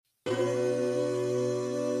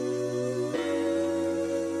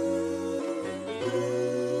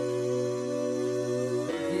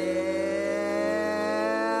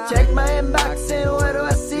Check my inbox and what do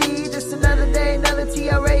I see? Just another day, another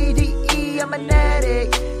TRADE. I'm an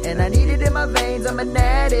addict, and I need it in my veins. I'm an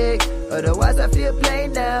addict, otherwise I feel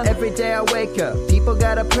plain now. Every day I wake up, people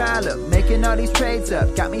got a problem, making all these trades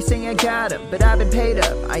up. Got me singing got 'em, but I've been paid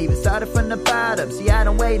up. I even started from the bottom, see I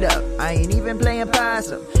don't wait up. I ain't even playing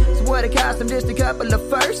possum. So what it cost them, just a couple of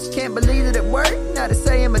firsts. Can't believe that it worked, not to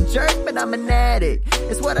say I'm a jerk, but I'm an addict.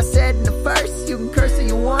 It's what I said in the first. You can curse if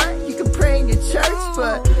you want, you can pray in your church,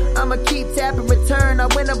 but I'ma keep tapping return. I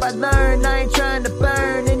win up, I learn, I ain't trying to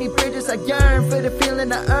burn any bridges. I yearn for the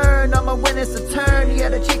feeling I earn. All my winners a turn, you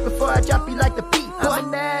gotta cheat before I drop you like the beat. I'm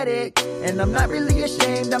an addict, and I'm not really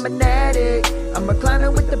ashamed. I'm an addict, I'm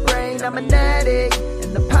reclining with the brain. I'm an addict,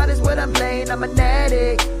 and the pot is what I'm playing. I'm an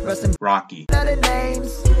addict, Russell Rocky. Other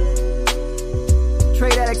names.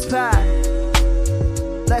 Trade Addicts Pod.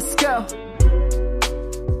 Let's go.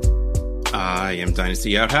 I am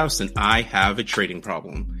Dynasty Outhouse, and I have a trading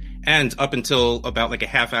problem. And up until about like a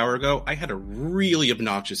half hour ago, I had a really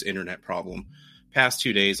obnoxious internet problem. Past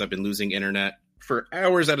 2 days, I've been losing internet for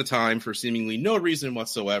hours at a time for seemingly no reason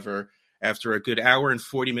whatsoever. After a good hour and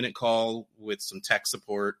 40-minute call with some tech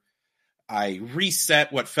support, I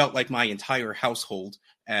reset what felt like my entire household,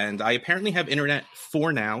 and I apparently have internet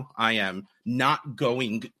for now. I am not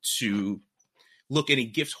going to look any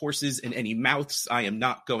gift horses in any mouths. I am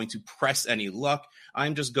not going to press any luck.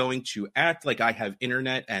 I'm just going to act like I have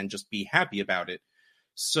internet and just be happy about it.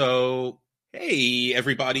 So, hey,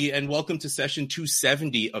 everybody, and welcome to session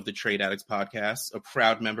 270 of the Trade Addicts Podcast, a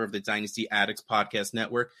proud member of the Dynasty Addicts Podcast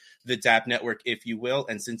Network, the DAP Network, if you will.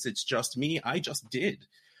 And since it's just me, I just did.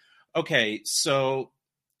 Okay, so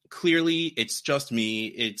clearly it's just me.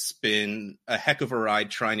 It's been a heck of a ride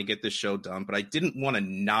trying to get this show done, but I didn't want to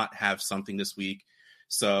not have something this week.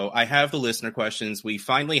 So I have the listener questions. We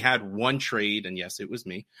finally had one trade, and yes, it was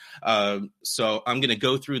me. So I'm going to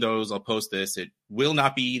go through those. I'll post this. It will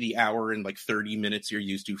not be the hour and like 30 minutes you're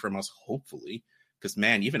used to from us, hopefully. Because,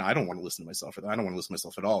 man, even I don't want to listen to myself. I don't want to listen to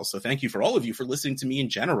myself at all. So thank you for all of you for listening to me in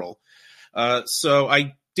general. So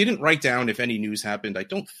I didn't write down if any news happened. I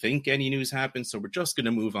don't think any news happened. So we're just going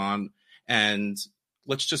to move on. And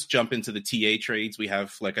let's just jump into the TA trades. We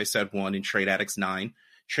have, like I said, one in Trade Addicts 9.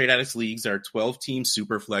 Trade Addicts leagues are 12-team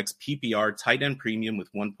Superflex PPR tight end premium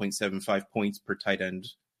with 1.75 points per tight end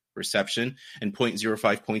reception and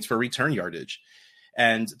 0.05 points for return yardage.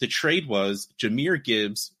 And the trade was Jahmyr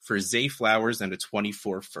Gibbs for Zay Flowers and a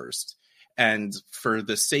 24 first. And for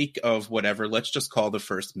the sake of whatever, let's just call the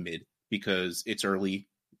first mid because it's early.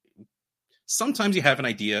 Sometimes you have an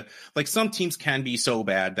idea. Like some teams can be so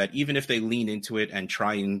bad that even if they lean into it and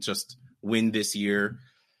try and just win this year,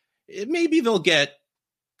 maybe they'll get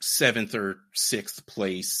 7th or 6th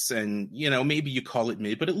place, and maybe you call it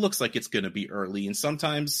mid, but it looks like it's going to be early. And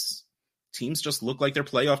sometimes teams just look like they're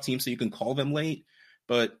playoff teams, so you can call them late.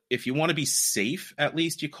 But if you want to be safe, at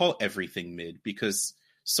least you call everything mid, because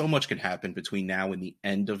so much can happen between now and the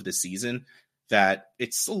end of the season that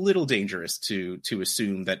it's a little dangerous to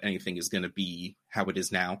assume that anything is going to be how it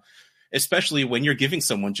is now, especially when you're giving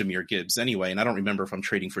someone Jahmyr Gibbs anyway. And I don't remember if I'm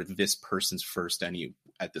trading for this person's first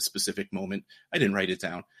at this specific moment. I didn't write it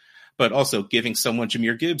down. But also giving someone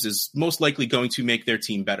Jahmyr Gibbs is most likely going to make their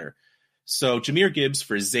team better. So Jahmyr Gibbs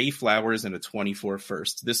for Zay Flowers and a 24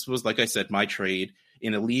 first. This was, like I said, my trade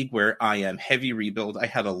in a league where I am heavy rebuild. I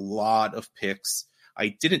had a lot of picks. I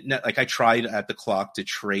tried at the clock to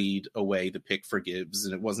trade away the pick for Gibbs,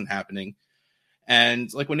 and it wasn't happening.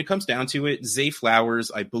 And like when it comes down to it, Zay Flowers,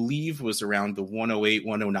 I believe, was around the 108,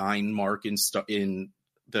 109 mark in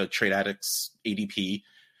the Trade Addicts ADP.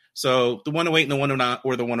 So the 108 and the 109,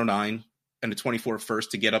 or the 109 and the 24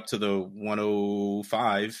 first to get up to the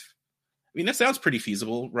 105. I mean, that sounds pretty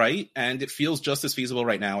feasible, right? And it feels just as feasible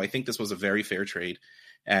right now. I think this was a very fair trade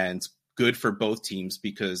and good for both teams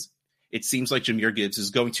because it seems like Jahmyr Gibbs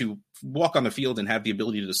is going to walk on the field and have the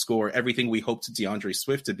ability to score everything we hoped DeAndre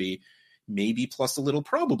Swift to be. Maybe plus a little,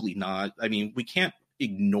 probably not. I mean, we can't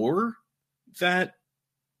ignore that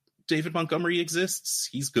David Montgomery exists.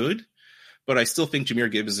 He's good. But I still think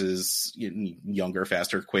Jahmyr Gibbs is younger,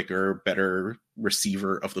 faster, quicker, better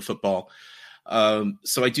receiver of the football.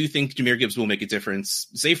 So I do think Jahmyr Gibbs will make a difference.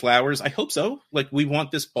 Zay Flowers, I hope so. Like, we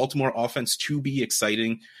want this Baltimore offense to be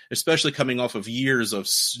exciting, especially coming off of years of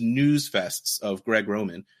snooze fests of Greg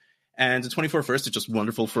Roman. And the 24 first is just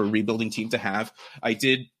wonderful for a rebuilding team to have. I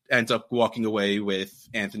did end up walking away with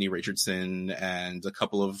Anthony Richardson and a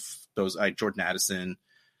couple of those, Jordan Addison.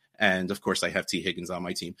 And of course I have T Higgins on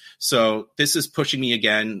my team. So this is pushing me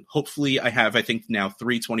again. Hopefully I have, I think now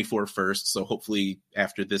 3 24 first. So hopefully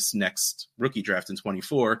after this next rookie draft in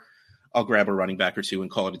 24, I'll grab a running back or two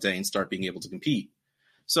and call it a day and start being able to compete.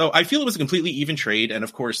 So I feel it was a completely even trade. And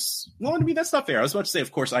of course, well, I mean, that's not fair. I was about to say,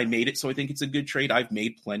 of course, I made it, so I think it's a good trade. I've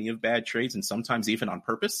made plenty of bad trades and sometimes even on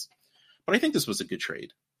purpose. But I think this was a good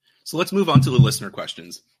trade. So let's move on to the listener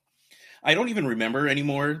questions. I don't even remember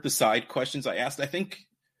anymore the side questions I asked. I think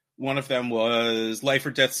one of them was life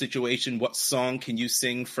or death situation. What song can you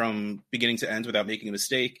sing from beginning to end without making a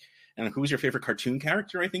mistake? And who's your favorite cartoon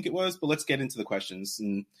character, I think it was. But let's get into the questions.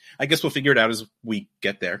 And I guess we'll figure it out as we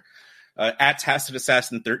get there. At Tasted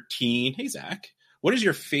Assassin 13. Hey, Zach. What is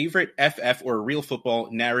your favorite FF or real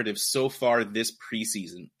football narrative so far this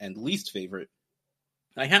preseason? And least favorite?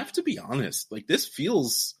 I have to be honest. Like, this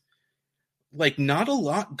feels like not a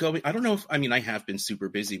lot going. I don't know if, I mean, I have been super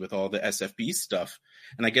busy with all the SFB stuff.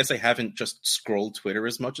 And I guess I haven't just scrolled Twitter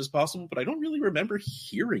as much as possible, but I don't really remember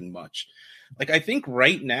hearing much. Like, I think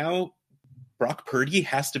right now, Brock Purdy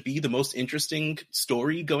has to be the most interesting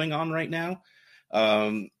story going on right now.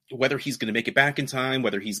 Whether he's going to make it back in time,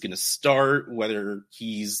 whether he's going to start, whether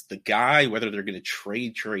he's the guy, whether they're going to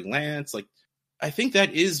trade Trey Lance. Like, I think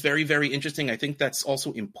that is very, very interesting. I think that's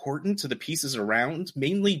also important to the pieces around,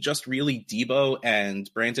 mainly just really Debo and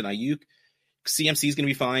Brandon Ayuk. CMC is going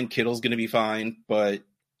to be fine. Kittle's going to be fine. But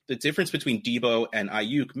the difference between Debo and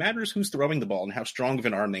Ayuk matters who's throwing the ball and how strong of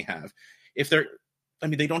an arm they have.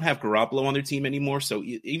 They don't have Garoppolo on their team anymore. So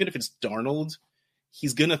even if it's Darnold,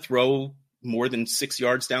 he's going to throw more than 6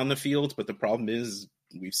 yards down the field. But the problem is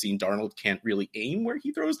we've seen Darnold can't really aim where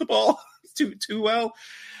he throws the ball too well.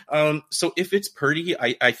 So if it's Purdy,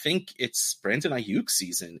 I think it's Brandon Ayuk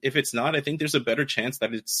season. If it's not, I think there's a better chance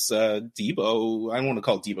that it's Debo. I don't want to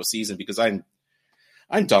call it Debo season because I'm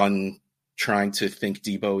done trying to think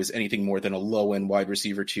Debo is anything more than a low-end wide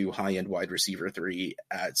receiver 2, high-end wide receiver 3.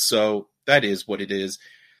 So that is what it is.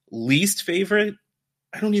 Least favorite?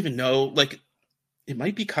 I don't even know. Like, it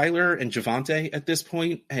might be Kyler and Javonte at this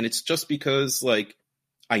point, and it's just because, like,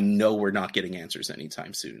 I know we're not getting answers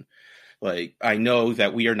anytime soon. Like, I know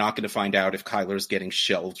that we are not going to find out if Kyler's getting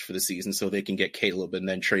shelved for the season so they can get Caleb and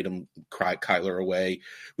then trade him, Kyler away.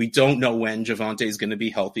 We don't know when Javonte is going to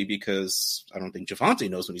be healthy because I don't think Javonte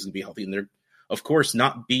knows when he's going to be healthy. And they're, of course,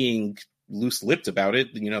 not being loose-lipped about it.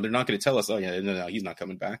 You know, they're not going to tell us, oh, yeah, no, he's not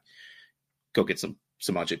coming back. Go get some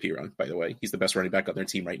Samaje Perine, by the way. He's the best running back on their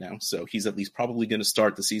team right now. So he's at least probably going to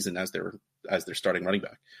start the season as their starting running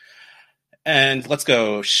back. And let's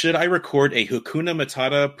go. Should I record a Hakuna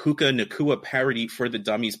Matata Puka Nakua parody for the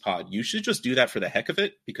Dummies pod? You should just do that for the heck of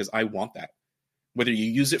it because I want that. Whether you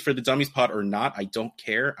use it for the Dummies pod or not, I don't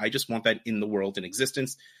care. I just want that in the world in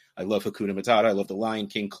existence. I love Hakuna Matata. I love the Lion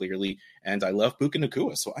King, clearly. And I love Puka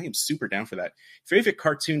Nakua, so I am super down for that. Favorite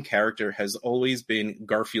cartoon character has always been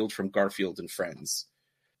Garfield from Garfield and Friends.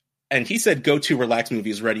 And he said go-to relax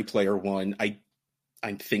movie is Ready Player One. I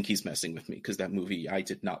think he's messing with me because that movie I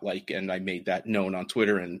did not like, and I made that known on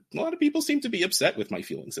Twitter, and a lot of people seem to be upset with my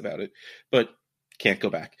feelings about it, but can't go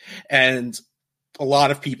back. And a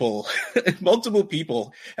lot of people, multiple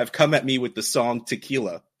people have come at me with the song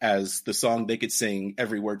Tequila as the song they could sing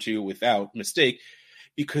every word to without mistake,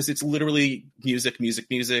 because it's literally music, music,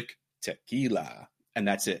 music, tequila, and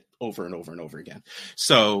that's it over and over and over again.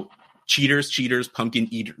 So cheaters, pumpkin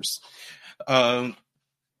eaters.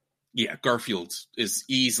 Yeah, Garfield is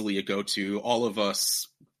easily a go-to. All of us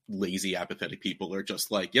lazy, apathetic people are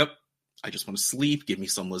just like, yep, I just want to sleep. Give me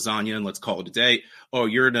some lasagna and let's call it a day. Oh,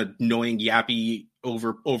 you're an annoying, yappy,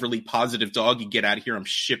 overly positive dog. You get out of here. I'm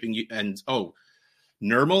shipping you. And oh,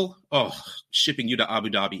 Nermal, shipping you to Abu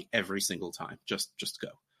Dhabi every single time. Just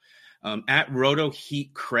go. At Roto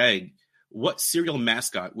Heat Craig, what serial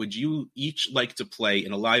mascot would you each like to play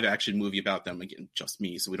in a live action movie about them? Again, just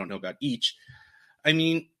me, so we don't know about each. I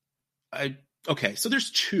mean, okay, so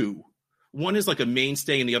there's two. One is like a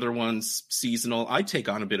mainstay and the other one's seasonal. I'd take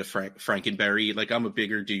on a bit of Frankenberry. Like, I'm a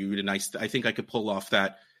bigger dude, and I think I could pull off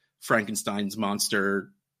that Frankenstein's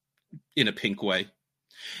monster in a pink way.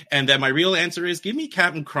 And then my real answer is give me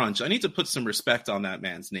Captain Crunch. I need to put some respect on that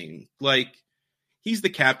man's name. Like, he's the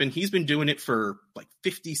captain. He's been doing it for like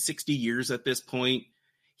 50, 60 years at this point.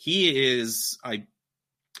 He is,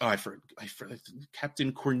 I forgot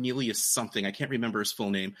Captain Cornelius something. I can't remember his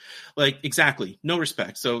full name. Like, exactly. No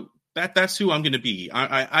respect. So that's who I'm going to be.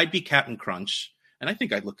 I'd be Captain Crunch. And I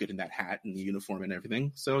think I'd look good in that hat and the uniform and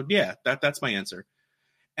everything. So yeah, that's my answer.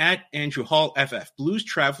 At Andrew Hall FF, Blues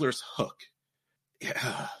Traveler's Hook.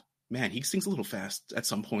 Yeah, man, he sings a little fast at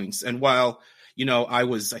some points. And while, you know, I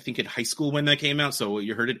think in high school when that came out, so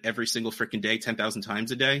you heard it every single freaking day, 10,000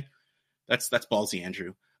 times a day. That's ballsy,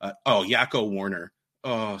 Andrew. Yakko Warner.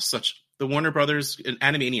 Oh, the Warner Brothers and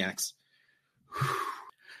Animaniacs.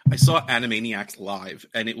 I saw Animaniacs live,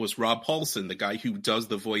 and it was Rob Paulson, the guy who does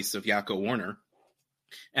the voice of Yakko Warner.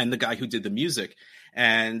 and the guy who did the music.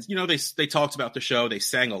 And, you know, they talked about the show. They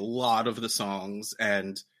sang a lot of the songs,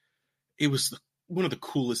 and it was one of the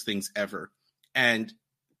coolest things ever. And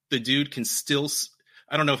the dude can still,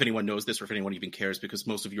 I don't know if anyone knows this or if anyone even cares, because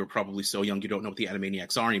most of you are probably so young you don't know what the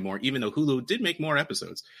Animaniacs are anymore, even though Hulu did make more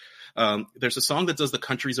episodes. There's a song that does the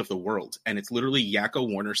countries of the world, and it's literally Yakko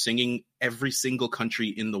Warner singing every single country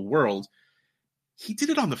in the world. He did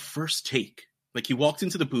it on the first take. Like, he walked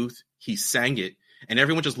into the booth, he sang it, and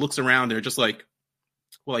everyone just looks around. They're just like,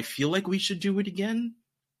 well, I feel like we should do it again,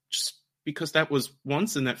 just because that was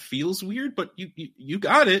once and that feels weird, but you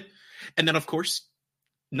got it. And then, of course,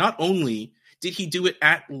 not only did he do it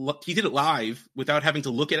he did it live without having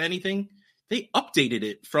to look at anything, they updated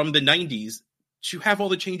it from the 90s to have all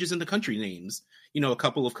the changes in the country names. You know, a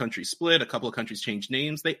couple of countries split, a couple of countries changed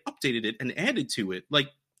names. They updated it and added to it,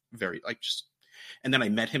 and then I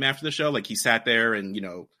met him after the show. Like, he sat there and, you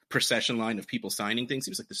know, procession line of people signing things.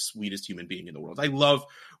 He was like the sweetest human being in the world. I love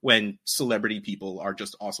when celebrity people are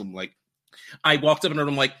just awesome. Like, I walked up and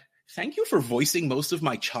I'm like, thank you for voicing most of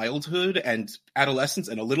my childhood and adolescence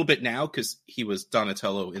and a little bit now, because he was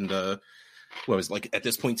Donatello in the, what was, like, at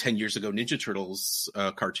this point 10 years ago, Ninja Turtles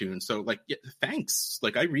cartoon. So, like, yeah, thanks.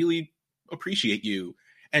 Like, I really appreciate you.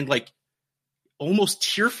 And, like, almost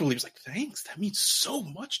tearfully, he was like, thanks. That means so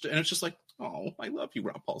much. And it's just like, oh, I love you,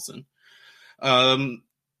 Rob Paulson.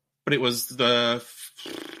 But it was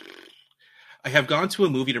I have gone to a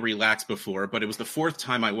movie to relax before, but it was the fourth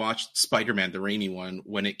time I watched Spider-Man, the Raimi one,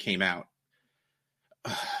 when it came out.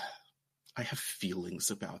 I have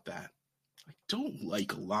feelings about that. I don't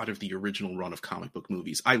like a lot of the original run of comic book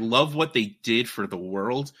movies. I love what they did for the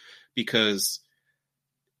world because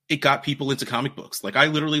it got people into comic books. Like, I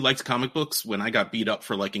literally liked comic books when I got beat up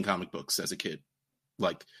for liking comic books as a kid.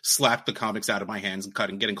 Like, slapped the comics out of my hands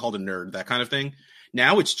and getting called a nerd, that kind of thing.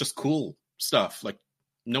 Now it's just cool stuff. Like,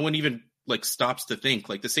 no one even, like, stops to think.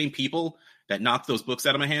 Like, the same people that knocked those books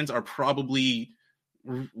out of my hands are probably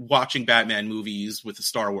watching Batman movies with a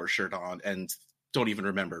Star Wars shirt on and don't even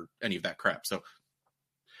remember any of that crap. So,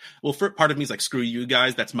 well, for part of me is like, screw you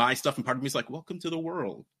guys, that's my stuff. And part of me is like, welcome to the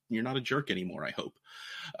world. You're not a jerk anymore, I hope.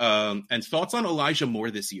 And thoughts on Elijah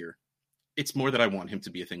Moore this year. It's more that I want him to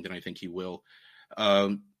be a thing than I think he will.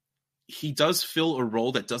 He does fill a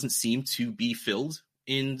role that doesn't seem to be filled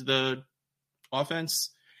in the offense.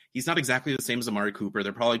 He's not exactly the same as Amari Cooper.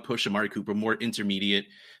 They'll probably push Amari Cooper more intermediate.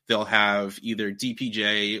 They'll have either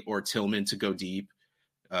DPJ or Tillman to go deep.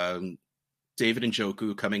 David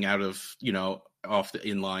Njoku coming out of, you know, off the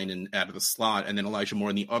inline and out of the slot, and then Elijah Moore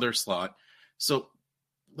in the other slot. So,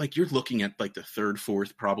 like, you're looking at, like, the third,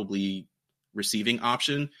 fourth, probably receiving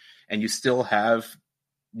option, and you still have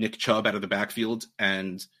Nick Chubb out of the backfield.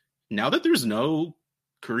 And now that there's no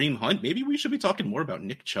Kareem Hunt, maybe we should be talking more about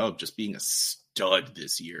Nick Chubb just being a stud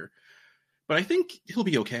this year. But I think he'll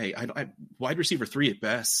be okay. I wide receiver 3 at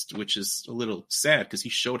best, which is a little sad because he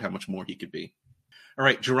showed how much more he could be. All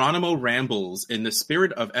right, Geronimo rambles. In the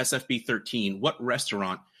spirit of SFB 13, what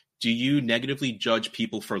restaurant do you negatively judge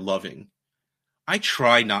people for loving? I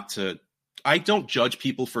try not to. I don't judge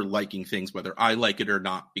people for liking things, whether I like it or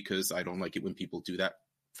not, because I don't like it when people do that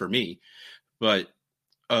for me. But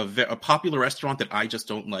a popular restaurant that I just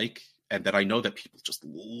don't like and that I know that people just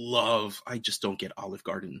love, I just don't get Olive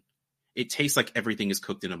Garden. It tastes like everything is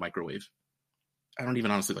cooked in a microwave. I don't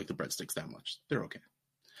even honestly like the breadsticks that much. They're okay.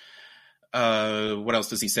 What else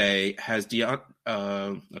does he say? Has Deontay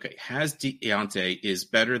is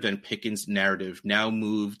better than Pickens' narrative now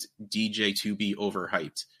moved DJ to be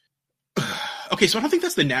overhyped. Okay, so I don't think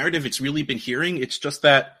that's the narrative it's really been hearing. It's just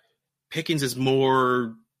that Pickens is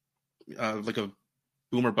more like a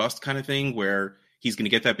boom or bust kind of thing, where he's going to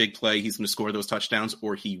get that big play, he's going to score those touchdowns,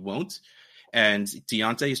 or he won't. And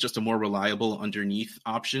Deontay is just a more reliable underneath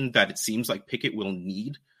option that it seems like Pickett will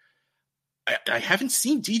need. I haven't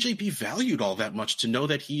seen DJ be valued all that much to know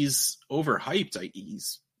that he's overhyped.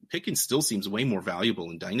 Pickens still seems way more valuable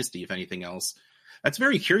in Dynasty, if anything else. That's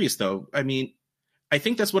very curious, though. I mean, I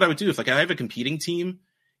think that's what I would do. If, like, I have a competing team,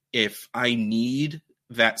 if I need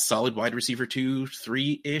that solid wide receiver 2,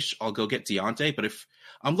 3-ish, I'll go get Deontay. But if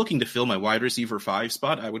I'm looking to fill my wide receiver 5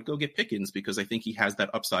 spot, I would go get Pickens, because I think he has that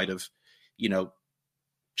upside of, you know,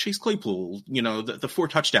 Chase Claypool, you know, the 4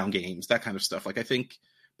 touchdown games, that kind of stuff. Like, I think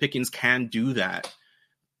Pickens can do that,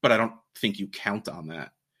 but I don't think you count on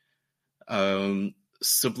that.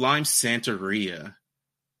 Sublime Santeria.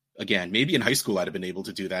 Again, maybe in high school I'd have been able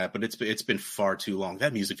to do that, but it's been far too long.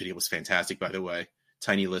 That music video was fantastic, by the way.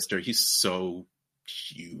 Tiny Lister, he's so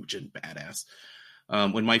huge and badass.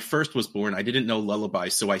 When my first was born, I didn't know Lullaby,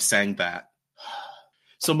 so I sang that.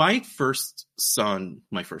 So my only son,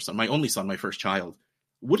 my first child,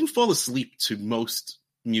 wouldn't fall asleep to most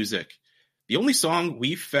music. The only song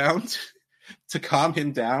we found to calm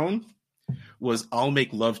him down was I'll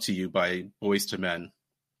Make Love to You by Boyz II Men.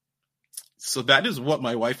 So that is what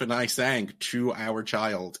my wife and I sang to our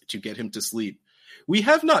child to get him to sleep. We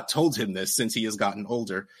have not told him this since he has gotten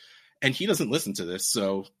older, and he doesn't listen to this,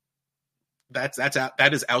 so that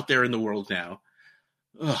is out there in the world now.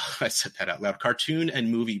 Ugh, I said that out loud. Cartoon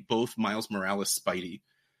and movie, both Miles Morales Spidey.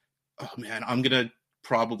 Oh man, I'm going to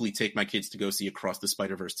probably take my kids to go see Across the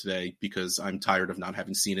Spider-Verse today because I'm tired of not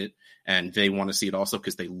having seen it, and they want to see it also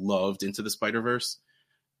because they loved Into the Spider-Verse.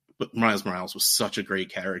 But Miles Morales was such a great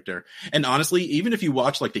character. And honestly, even if you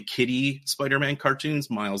watch like the kiddie Spider-Man cartoons,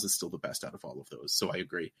 Miles is still the best out of all of those. So I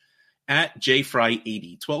agree. At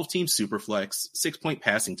JFry80, 12-team Superflex, 6-point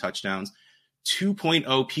passing touchdowns, 2.0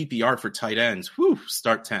 PPR for tight ends. Whew,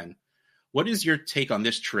 start 10. What is your take on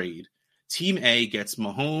this trade? Team A gets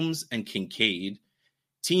Mahomes and Kincaid.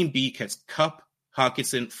 Team B gets Kupp,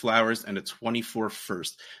 Hawkinson, Flowers, and a 24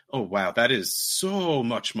 first. Oh, wow. That is so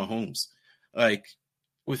much Mahomes. Like,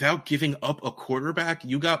 without giving up a quarterback,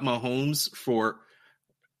 you got Mahomes for,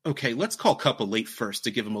 okay, let's call Kupp a late first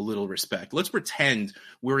to give him a little respect. Let's pretend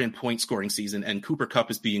we're in point scoring season and Cooper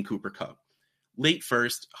Kupp is being Cooper Kupp. Late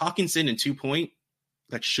first, Hawkinson in 2-point,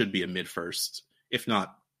 that should be a mid first, if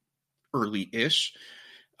not early-ish.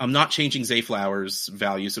 I'm not changing Zay Flowers'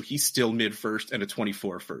 value, so he's still mid first and a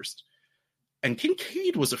 24 first. And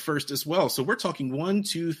Kincaid was a first as well, so we're talking 1,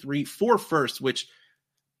 2, 3, 4 firsts, which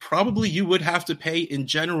probably you would have to pay in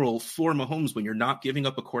general for Mahomes when you're not giving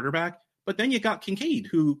up a quarterback. But then you got Kincaid,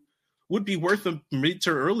 who would be worth a mid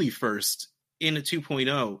to early first in a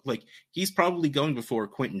 2.0. Like, he's probably going before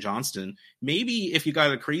Quentin Johnston. Maybe if you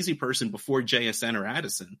got a crazy person before JSN or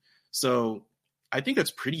Addison. So I think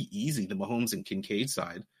that's pretty easy, the Mahomes and Kincaid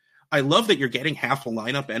side. I love that you're getting half a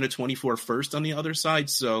lineup and a 24 first on the other side.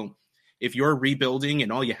 So if you're rebuilding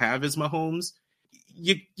and all you have is Mahomes,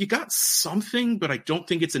 you got something, but I don't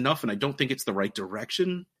think it's enough, and I don't think it's the right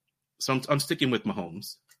direction. So I'm sticking with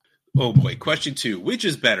Mahomes. Oh boy, question 2. Which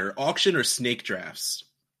is better, auction or snake drafts?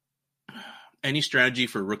 Any strategy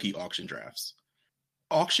for rookie auction drafts?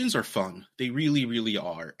 Auctions are fun. They really, really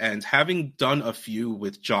are. And having done a few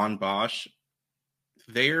with John Bosch,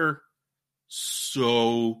 they're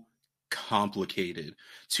so complicated.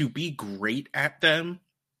 To be great at them,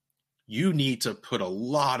 you need to put a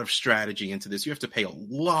lot of strategy into this. You have to pay a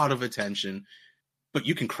lot of attention, but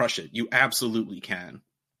you can crush it. You absolutely can.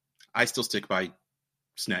 I still stick by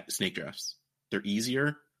snake drafts. They're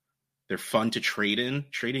easier. They're fun to trade in.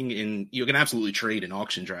 You can absolutely trade in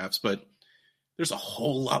auction drafts, but there's a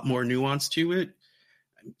whole lot more nuance to it.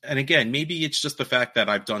 And again, maybe it's just the fact that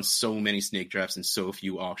I've done so many snake drafts and so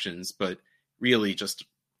few auctions, but really just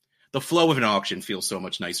the flow of an auction feels so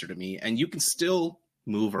much nicer to me, and you can still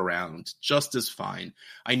move around just as fine.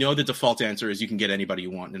 I know the default answer is you can get anybody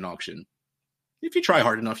you want in an auction. If you try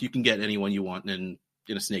hard enough, you can get anyone you want in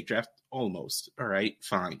a snake draft. Almost. All right,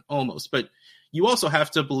 fine. Almost. But you also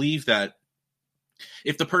have to believe that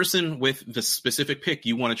if the person with the specific pick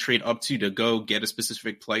you want to trade up to go get a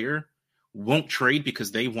specific player won't trade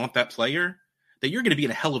because they want that player, that you're going to be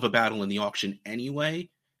in a hell of a battle in the auction anyway,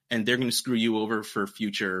 and they're going to screw you over for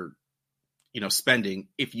future, spending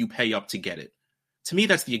if you pay up to get it. To me,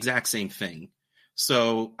 that's the exact same thing.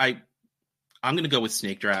 So I'm going to go with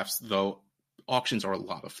snake drafts, though auctions are a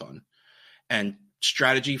lot of fun. And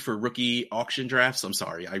strategy for rookie auction drafts, I'm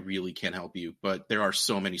sorry, I really can't help you, but there are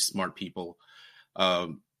so many smart people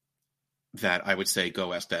that I would say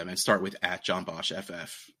go ask them, and start with at John Bosch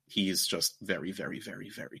FF. He is just very, very, very,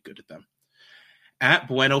 very good at them. At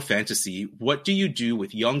Bueno Fantasy, what do you do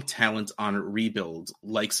with young talent on rebuild,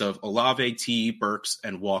 likes of Olave, T, Burks,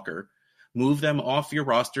 and Walker? Move them off your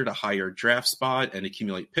roster to higher draft spot and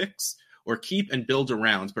accumulate picks, or keep and build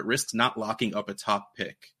around, but risk not locking up a top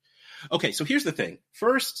pick? Okay, so here's the thing.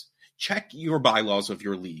 First, check your bylaws of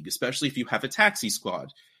your league, especially if you have a taxi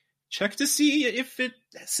squad. Check to see if it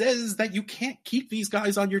says that you can't keep these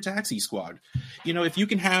guys on your taxi squad. If you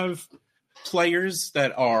can have players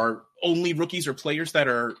that are only rookies or players that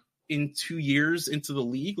are in 2 years into the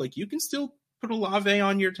league, like, you can still put Olave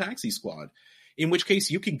on your taxi squad, in which case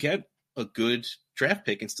you can get a good draft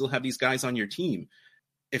pick and still have these guys on your team.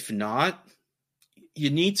 If not, you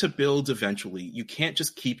need to build eventually. You can't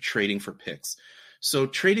just keep trading for picks. So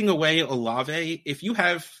trading away Olave, if you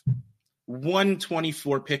have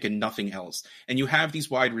 124 pick and nothing else, and you have these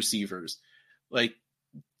wide receivers, like,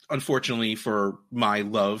 unfortunately for my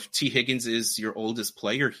love, T. Higgins is your oldest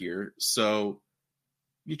player here. So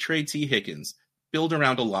you trade T. Higgins, build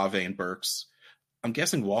around Olave and Burks. I'm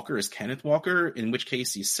guessing Walker is Kenneth Walker, in which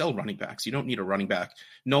case you sell running backs. You don't need a running back.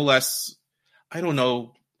 No less, I don't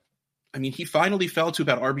know. I mean, he finally fell to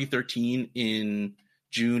about RB13 in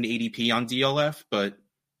June ADP on DLF, but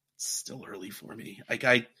it's still early for me.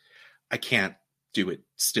 I can't do it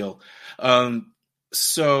still.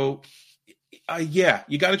 So,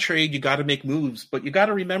 you got to trade, you got to make moves, but you got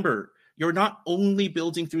to remember, you're not only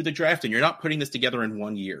building through the draft, and you're not putting this together in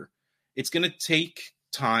 1 year. It's going to take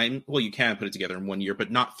time. Well, you can put it together in 1 year,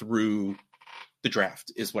 but not through the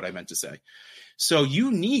draft is what I meant to say. So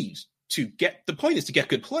you need to the point is to get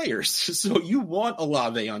good players. So you want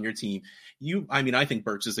Olave on your team. I think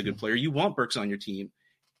Burks is a good player. You want Burks on your team.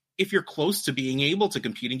 If you're close to being able to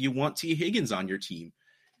competing, you want T. Higgins on your team.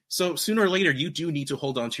 So sooner or later, you do need to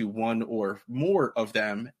hold on to one or more of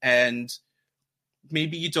them. And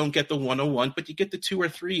maybe you don't get the 101, but you get the 2 or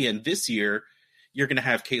 3. And this year, you're going to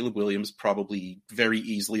have Caleb Williams probably very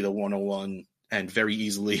easily the 101 and very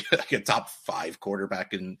easily a top 5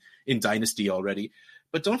 quarterback in Dynasty already.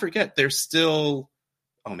 But don't forget, there's still,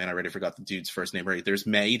 oh man, I already forgot the dude's first name, right? There's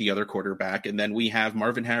May, the other quarterback, and then we have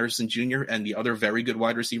Marvin Harrison Jr. and the other very good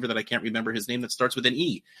wide receiver that I can't remember his name that starts with an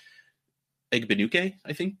E. Egbenuke,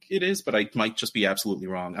 I think it is, but I might just be absolutely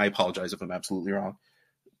wrong. I apologize if I'm absolutely wrong.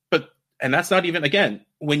 And that's not even, again,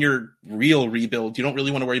 when you're real rebuild, you don't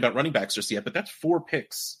really want to worry about running backs just yet, but that's 4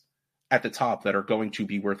 picks at the top that are going to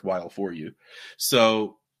be worthwhile for you.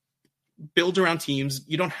 So build around teams.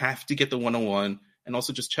 You don't have to get the 101. And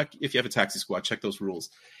also just check, if you have a taxi squad, check those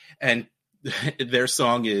rules. And their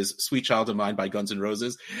song is Sweet Child of Mine by Guns N'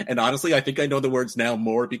 Roses. And honestly, I think I know the words now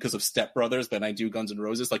more because of Step Brothers than I do Guns N'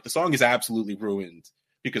 Roses. Like, the song is absolutely ruined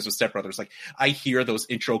because of Step Brothers. Like, I hear those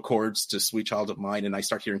intro chords to Sweet Child of Mine and I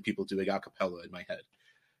start hearing people doing a cappella in my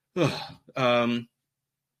head.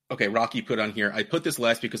 Okay, Rocky put on here, I put this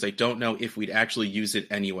last because I don't know if we'd actually use it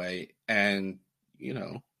anyway. And,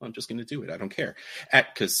 I'm just going to do it. I don't care.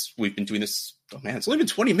 Because we've been doing this. Oh, man, it's only been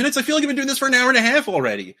 20 minutes. I feel like I've been doing this for an hour and a half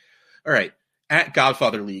already. All right. At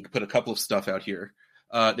Godfather League, put a couple of stuff out here.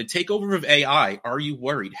 The takeover of AI. Are you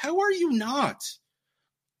worried? How are you not?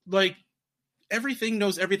 Like, everything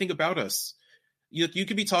knows everything about us. You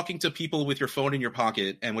could be talking to people with your phone in your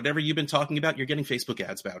pocket, and whatever you've been talking about, you're getting Facebook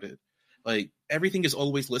ads about it. Like, everything is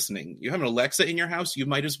always listening. You have an Alexa in your house, you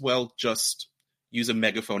might as well just use a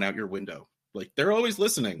megaphone out your window. Like, they're always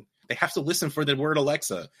listening. They have to listen for the word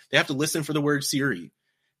Alexa. They have to listen for the word Siri.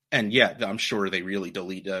 And yeah, I'm sure they really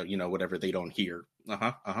delete, whatever they don't hear.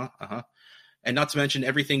 And not to mention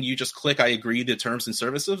everything you just click, I agree, the terms and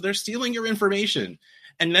services, they're stealing your information.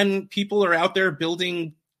 And then people are out there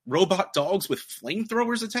building robot dogs with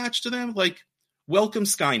flamethrowers attached to them. Like, welcome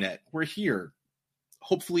Skynet. We're here.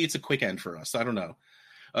 Hopefully it's a quick end for us. I don't know.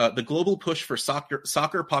 The global push for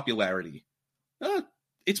soccer popularity.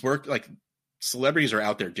 It's worked. Like, celebrities are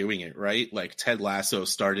out there doing it, right? Like, Ted Lasso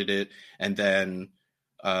started it, and then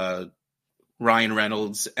Ryan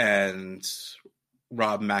Reynolds and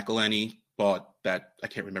Rob McElhenney bought that. I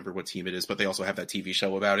can't remember what team it is, but they also have that TV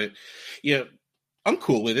show about it. Yeah, I'm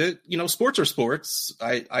cool with it. Sports are sports.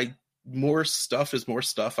 I more stuff is more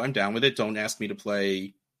stuff. I'm down with it. Don't ask me to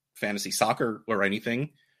play fantasy soccer or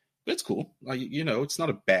anything, but it's cool. It's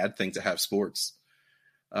not a bad thing to have sports.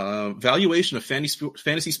 Valuation of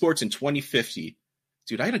fantasy sports in 2050.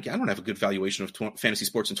 Dude, I don't have a good valuation of fantasy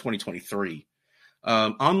sports in 2023.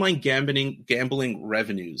 Online gambling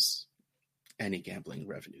revenues. Any gambling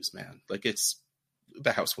revenues, man. Like, it's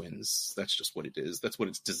the house wins. That's just what it is. That's what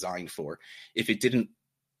it's designed for. If it didn't,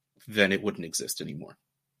 then it wouldn't exist anymore.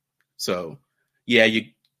 So, yeah,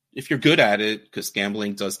 if you're good at it, because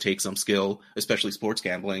gambling does take some skill, especially sports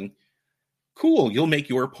gambling, cool, you'll make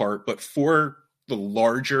your part. But for the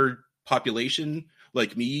larger population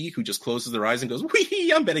like me, who just closes their eyes and goes,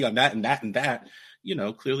 wee, I'm betting on that and that and that,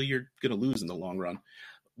 clearly you're going to lose in the long run.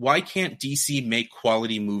 Why can't DC make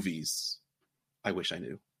quality movies? I wish I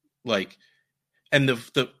knew. Like, and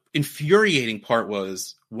the infuriating part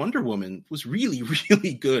was Wonder Woman was really,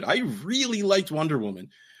 really good. I really liked Wonder Woman.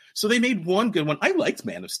 So they made one good one. I liked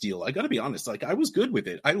Man of Steel. I got to be honest. Like, I was good with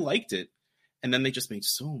it. I liked it. And then they just made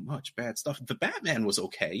so much bad stuff. The Batman was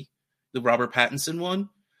okay. The Robert Pattinson one.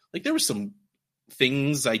 Like, there were some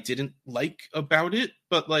things I didn't like about it,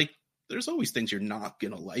 but like, there's always things you're not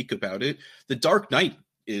going to like about it. The Dark Knight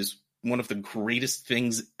is one of the greatest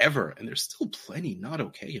things ever, and there's still plenty not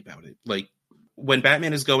okay about it. Like, when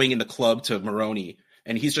Batman is going in the club to Maroni,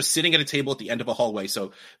 and he's just sitting at a table at the end of a hallway,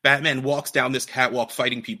 so Batman walks down this catwalk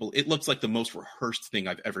fighting people, it looks like the most rehearsed thing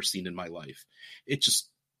I've ever seen in my life. It just,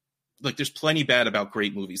 like, there's plenty bad about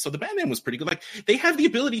great movies. So the Batman was pretty good. Like, they have the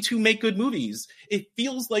ability to make good movies. It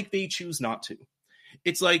feels like they choose not to.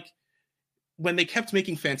 It's like, when they kept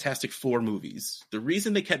making Fantastic Four movies, the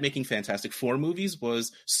reason they kept making Fantastic Four movies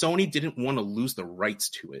was Sony didn't want to lose the rights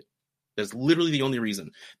to it. That's literally the only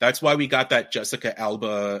reason. That's why we got that Jessica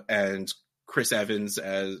Alba and Chris Evans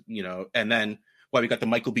as, and then why we got the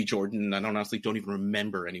Michael B. Jordan. I honestly don't even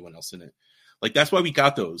remember anyone else in it. Like, that's why we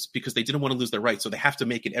got those, because they didn't want to lose their rights. So they have to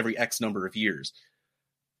make it every X number of years.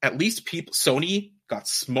 At least Sony got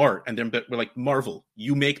smart, and then we're like, Marvel,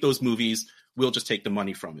 you make those movies, we'll just take the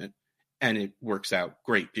money from it. And it works out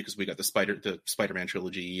great because we got the Spider-Man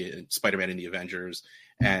trilogy and Spider-Man and the Avengers,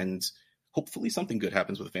 and hopefully something good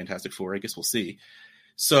happens with Fantastic Four. I guess we'll see.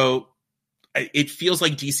 So it feels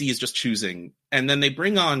like DC is just choosing. And then they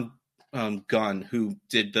bring on Gunn, who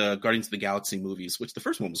did the Guardians of the Galaxy movies, which the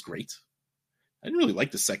first one was great. I didn't really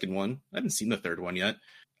like the second one. I haven't seen the third one yet.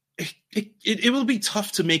 It will be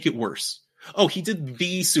tough to make it worse. Oh, he did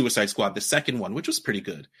the Suicide Squad, the second one, which was pretty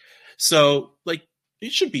good. So, like,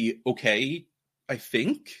 it should be okay, I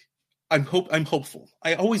think. I'm hopeful.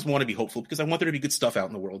 I always want to be hopeful because I want there to be good stuff out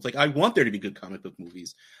in the world. Like, I want there to be good comic book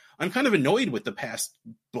movies. I'm kind of annoyed with the past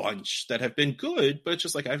bunch that have been good, but it's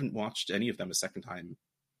just like I haven't watched any of them a second time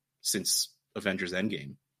since Avengers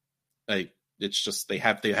Endgame. It's just they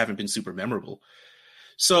haven't been super memorable.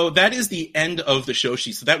 So that is the end of the show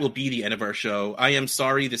sheet. So that will be the end of our show. I am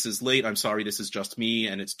sorry this is late. I'm sorry this is just me,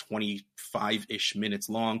 and it's 25-ish minutes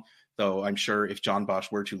long. Though I'm sure if John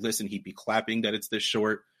Bosch were to listen, he'd be clapping that it's this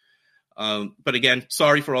short. But again,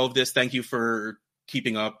 sorry for all of this. Thank you for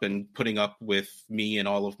keeping up and putting up with me and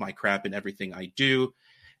all of my crap and everything I do.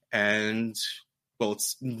 And, well,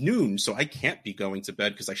 it's noon, so I can't be going to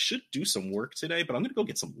bed because I should do some work today, but I'm going to go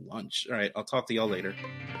get some lunch. All right, I'll talk to y'all later.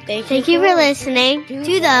 Thank you for listening to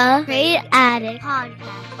the Trade Addicts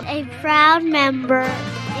Podcast, a proud member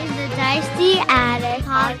in the Dicey Addict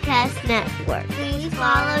Podcast Network. Please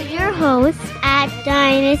follow your hosts at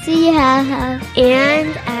Dynasty and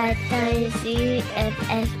at Dynasty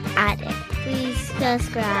FF Addict. Please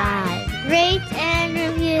subscribe, rate, and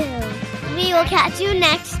review. We will catch you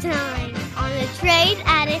next time on the Trade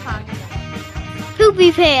Addicts Podcast.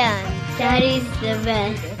 Poopy Pan, that is the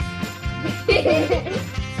best.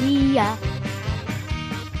 See ya.